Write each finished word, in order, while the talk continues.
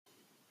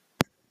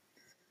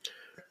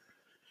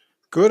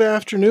Good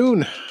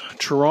afternoon,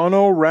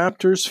 Toronto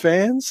Raptors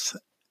fans.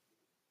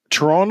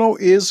 Toronto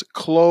is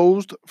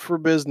closed for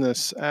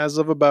business as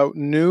of about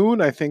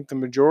noon. I think the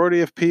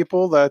majority of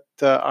people that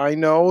I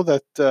know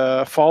that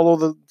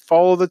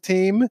follow the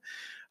team,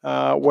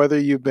 whether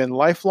you've been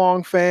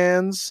lifelong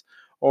fans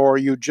or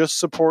you just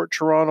support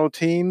Toronto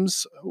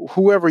teams,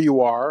 whoever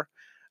you are,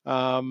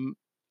 um,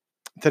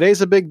 today's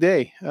a big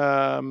day.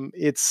 I'll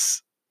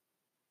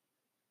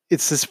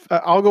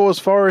go as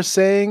far as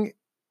saying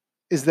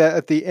is that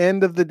at the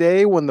end of the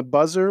day, when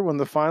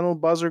the final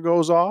buzzer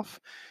goes off,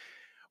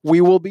 we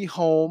will be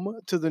home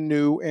to the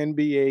new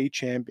NBA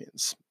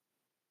champions.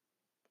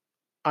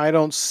 I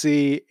don't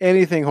see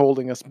anything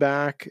holding us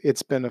back.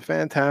 It's been a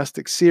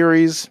fantastic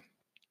series,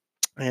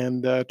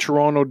 and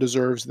Toronto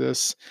deserves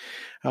this.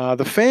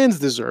 The fans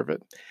deserve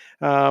it.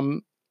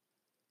 Um,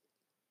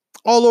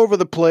 all over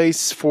the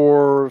place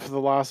for the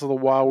last little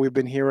while, we've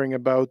been hearing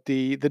about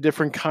the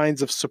different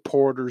kinds of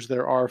supporters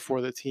there are for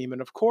the team,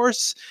 and of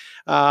course,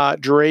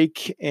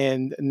 Drake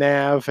and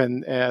Nav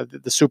and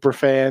the super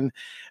fan,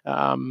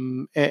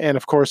 and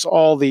of course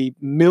all the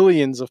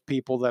millions of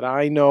people that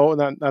I know,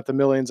 not the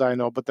millions I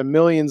know, but the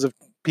millions of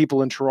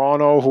people in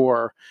Toronto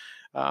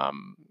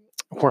um,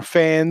 who are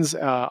fans,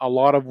 a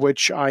lot of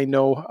which I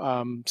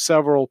know,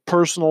 several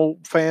personal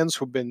fans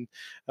who've been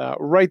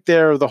right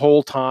there the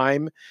whole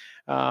time,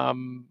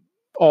 um,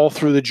 all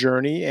through the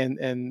journey,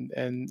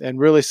 and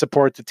really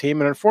support the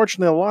team. And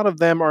unfortunately, a lot of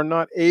them are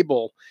not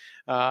able,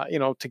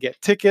 to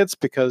get tickets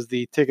because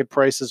the ticket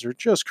prices are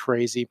just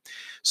crazy.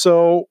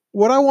 So,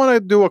 what I want to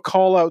do a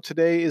call out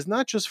today is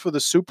not just for the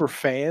super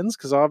fans,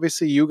 because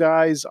obviously you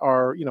guys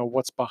are,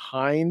 what's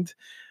behind.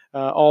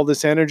 All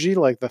this energy,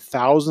 like the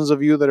thousands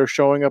of you that are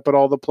showing up at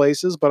all the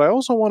places, but I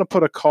also want to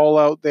put a call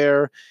out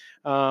there,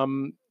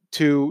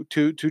 to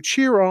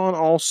cheer on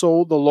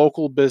also the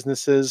local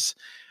businesses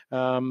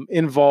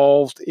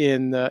involved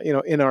in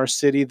in our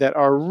city that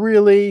are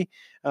really,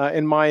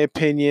 in my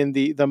opinion,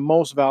 the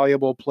most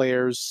valuable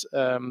players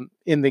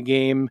in the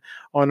game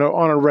on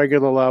a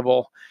regular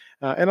level.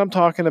 And I'm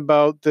talking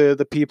about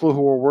the people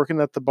who are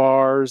working at the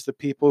bars, the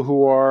people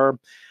who are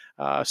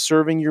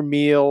serving your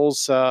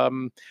meals.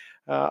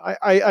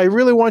 I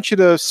really want you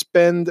to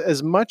spend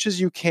as much as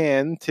you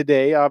can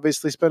today.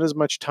 Obviously, spend as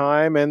much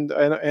time and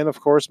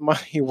of course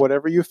money,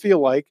 whatever you feel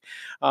like,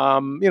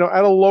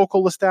 at a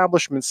local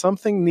establishment,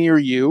 something near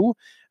you.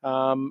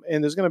 And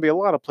there's going to be a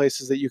lot of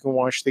places that you can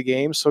watch the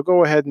game. So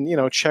go ahead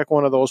and check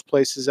one of those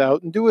places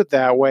out and do it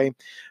that way.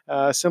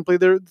 Simply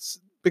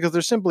because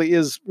there simply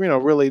is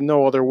really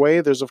no other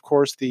way. There's of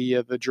course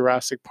the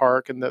Jurassic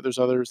Park, and there's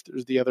others.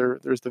 There's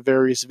the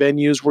various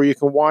venues where you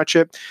can watch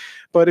it.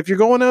 But if you're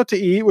going out to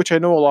eat, which I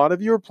know a lot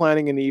of you are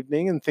planning an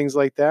evening and things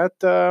like that,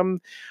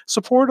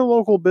 support a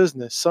local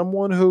business,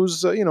 someone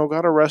who's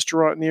got a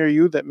restaurant near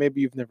you that maybe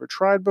you've never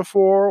tried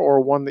before,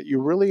 or one that you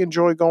really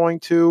enjoy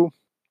going to.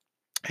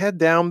 Head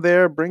down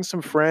there, bring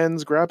some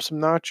friends, grab some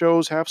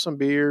nachos, have some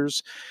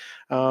beers.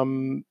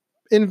 Um,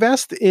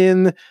 Invest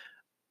in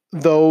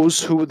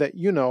those and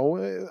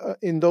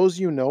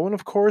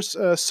of course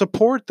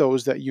support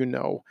those that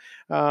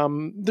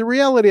the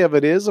reality of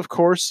it is, of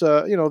course,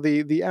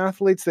 the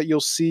athletes that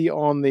you'll see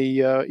on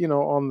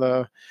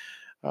the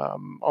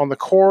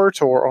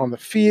court or on the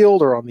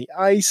field or on the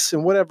ice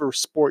and whatever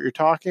sport you're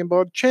talking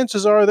about,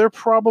 chances are they're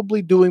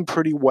probably doing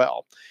pretty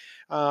well.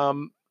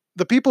 um,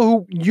 the people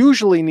who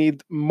usually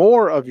need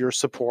more of your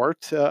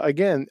support,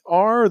 again,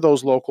 are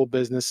those local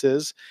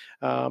businesses.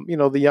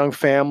 The young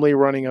family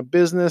running a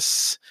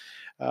business,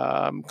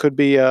 could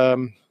be,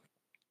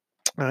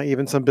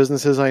 even some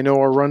businesses I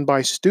know are run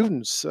by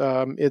students.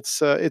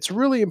 It's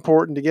really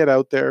important to get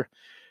out there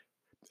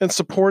and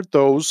support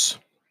those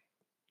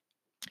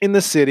in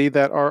the city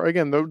that are,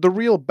 again, the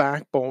real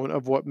backbone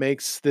of what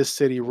makes this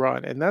city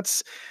run, and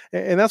that's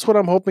what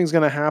I'm hoping is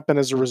going to happen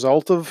as a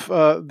result of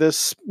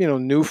this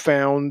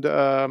newfound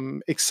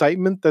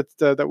excitement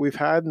that we've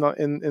had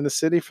in the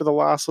city for the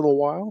last little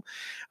while.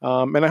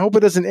 And I hope it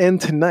doesn't end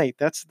tonight.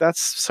 That's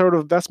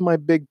my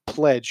big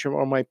pledge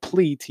or my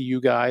plea to you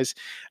guys,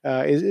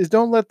 is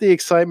don't let the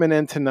excitement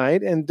end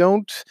tonight, and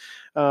don't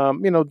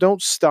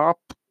stop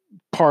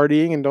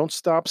partying, and don't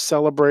stop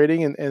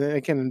celebrating, and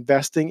again,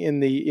 investing in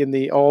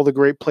the all the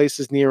great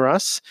places near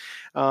us.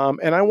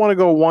 And I want to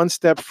go one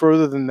step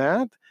further than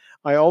that.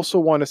 I also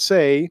want to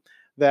say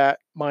that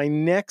my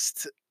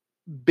next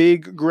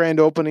big grand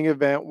opening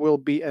event will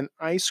be an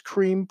ice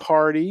cream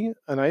cart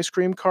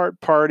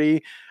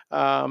party,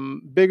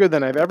 bigger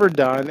than I've ever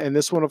done. And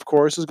this one, of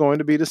course, is going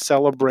to be to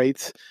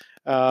celebrate,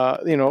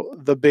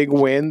 the big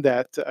win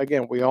that,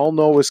 again, we all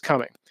know is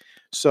coming.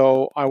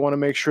 So I want to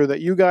make sure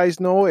that you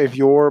guys know, if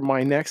you're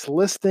my next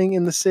listing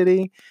in the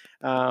city,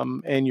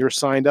 and you're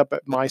signed up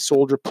at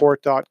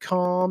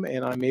mysoldreport.com,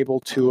 and I'm able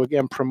to,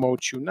 again,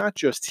 promote you not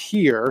just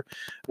here,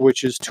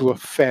 which is to a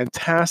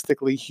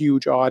fantastically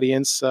huge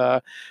audience,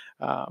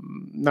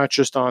 not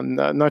just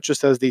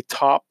as the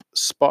top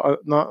spot,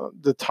 not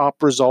the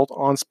top result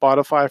on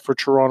Spotify for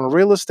Toronto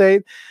real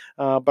estate,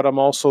 but I'm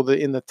also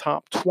in the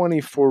top 20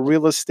 for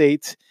real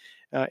estate,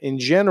 in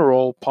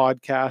general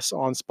podcasts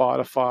on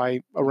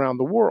Spotify around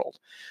the world.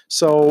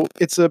 So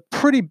it's a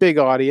pretty big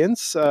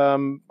audience,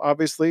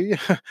 obviously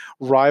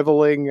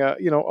rivaling a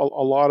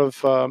lot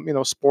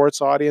of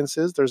sports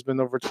audiences. There's been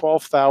over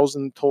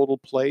 12,000 total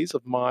plays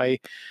of my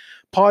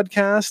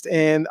podcast,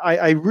 and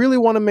I really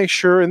want to make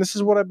sure, and this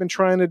is what I've been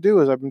trying to do,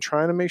 is I've been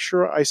trying to make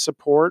sure I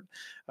support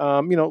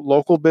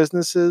local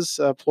businesses,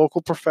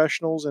 local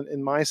professionals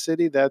in my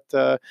city that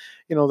that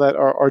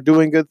are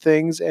doing good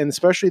things, and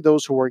especially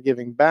those who are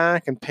giving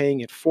back and paying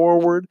it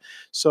forward.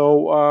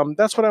 So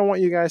that's what I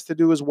want you guys to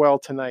do as well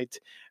tonight.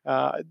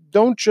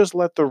 Don't just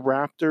let the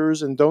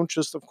Raptors, and don't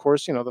just, of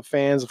course, the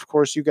fans. Of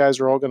course, you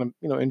guys are all going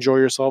to enjoy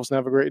yourselves and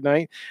have a great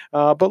night.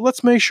 But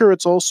let's make sure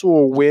it's also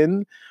a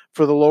win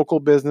for the local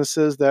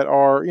businesses that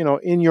are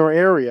in your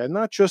area,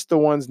 not just the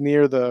ones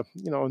near the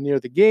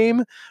near the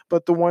game,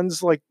 but the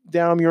ones like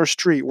down your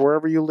street,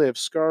 wherever you live: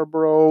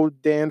 Scarborough,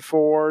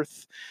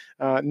 Danforth,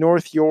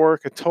 North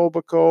York,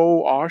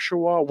 Etobicoke,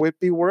 Oshawa,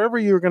 Whitby, wherever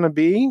you're going to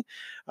be.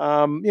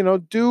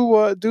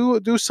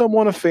 Do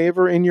someone a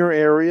favor in your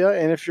area,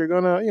 and if you're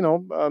gonna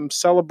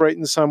celebrate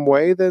in some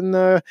way,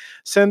 then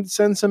send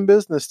some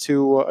business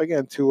to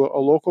again to a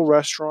local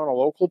restaurant, a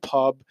local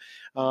pub.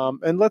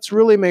 And let's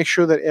really make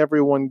sure that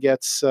everyone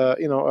gets,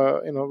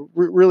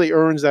 really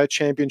earns that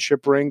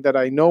championship ring that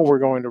I know we're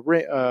going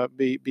to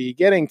be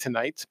getting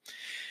tonight.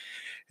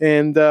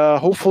 And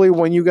hopefully,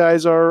 when you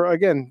guys are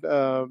again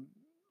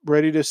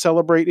ready to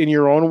celebrate in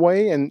your own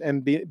way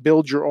and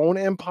build your own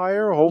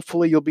empire,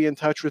 hopefully you'll be in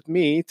touch with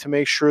me to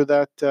make sure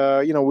that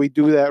we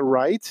do that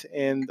right.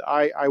 And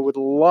I would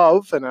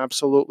love, and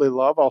absolutely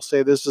love, I'll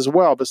say this as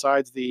well,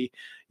 besides the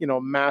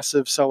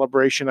massive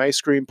celebration ice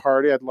cream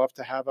party I'd love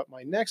to have at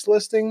my next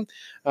listing.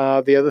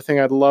 The other thing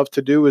I'd love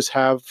to do is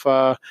have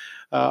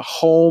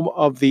home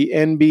of the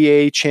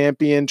NBA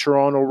champion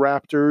Toronto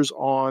Raptors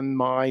on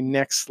my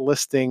next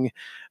listing.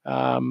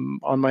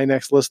 On my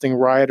next listing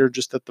rider,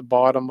 just at the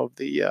bottom of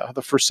the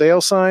for sale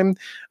sign.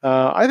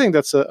 I think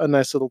that's a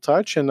nice little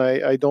touch, and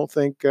I don't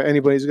think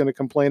anybody's going to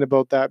complain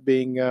about that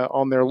being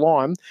on their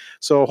lawn.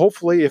 So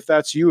hopefully, if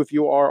that's you, if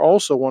you are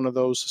also one of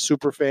those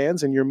super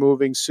fans and you're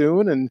moving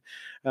soon, and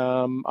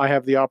I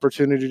have the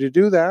opportunity to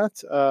do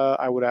that,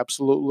 I would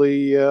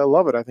absolutely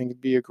love it. I think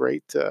it'd be a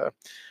great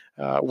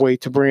way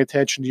to bring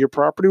attention to your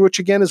property, which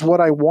again is what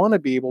I want to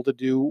be able to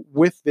do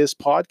with this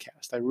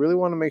podcast. I really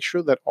want to make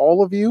sure that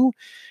all of you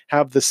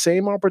have the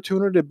same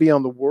opportunity to be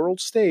on the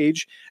world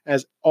stage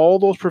as all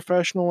those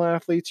professional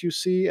athletes you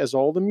see, as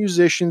all the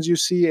musicians you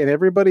see, and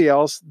everybody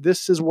else.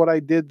 This is what I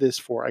did this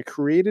for. I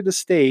created a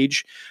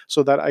stage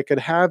so that I could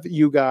have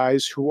you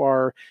guys who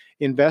are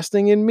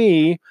investing in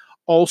me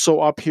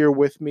also up here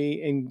with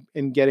me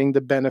and getting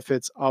the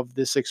benefits of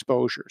this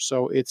exposure.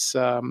 So it's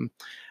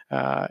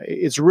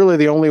really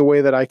the only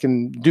way that I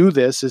can do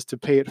this is to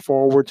pay it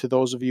forward to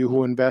those of you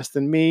who invest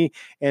in me,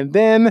 and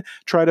then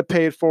try to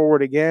pay it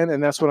forward again.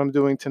 And that's what I'm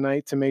doing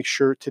tonight to make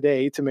sure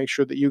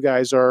that you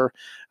guys are,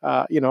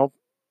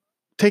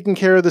 taking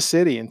care of the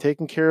city and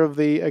taking care of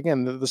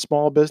the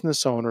small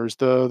business owners,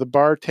 the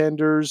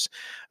bartenders,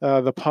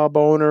 the pub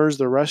owners,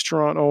 the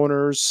restaurant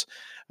owners,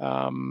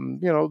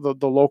 the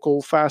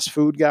local fast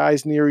food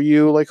guys near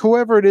you, like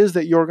whoever it is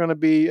that you're going to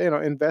be,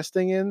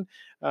 investing in.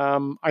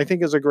 I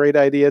think is a great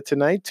idea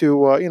tonight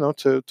to,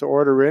 to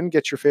order in,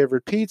 get your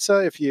favorite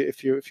pizza if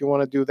you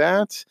want to do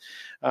that.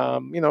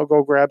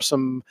 Go grab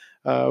some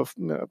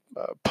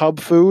pub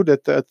food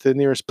at the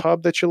nearest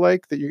pub that you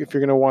like. If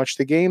you're going to watch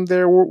the game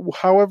there,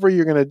 however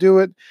you're going to do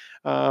it.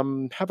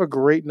 Have a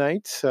great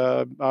night.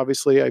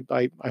 Obviously,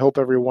 I hope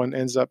everyone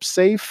ends up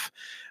safe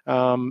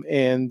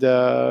and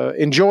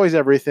enjoys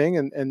everything,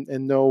 and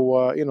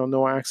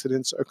no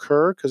accidents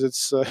occur, because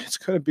it's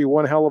going to be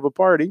one hell of a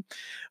party,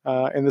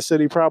 and the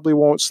city probably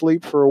won't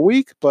sleep for a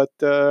week. But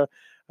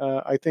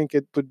I think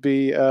it would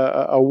be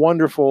a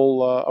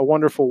wonderful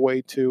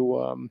way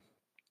to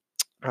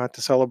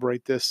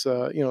celebrate this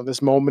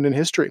this moment in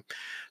history.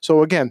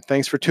 So again,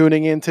 thanks for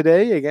tuning in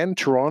today. Again,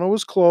 Toronto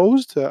is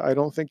closed. I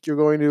don't think you're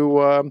going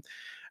to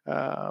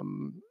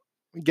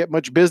get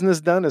much business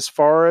done as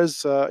far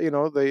as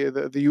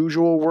the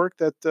usual work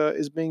that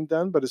is being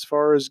done. But as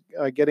far as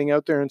getting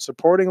out there and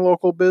supporting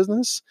local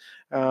business,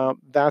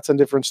 that's a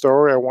different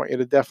story. I want you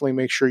to definitely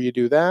make sure you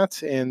do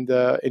that, and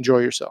enjoy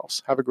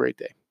yourselves. Have a great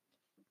day.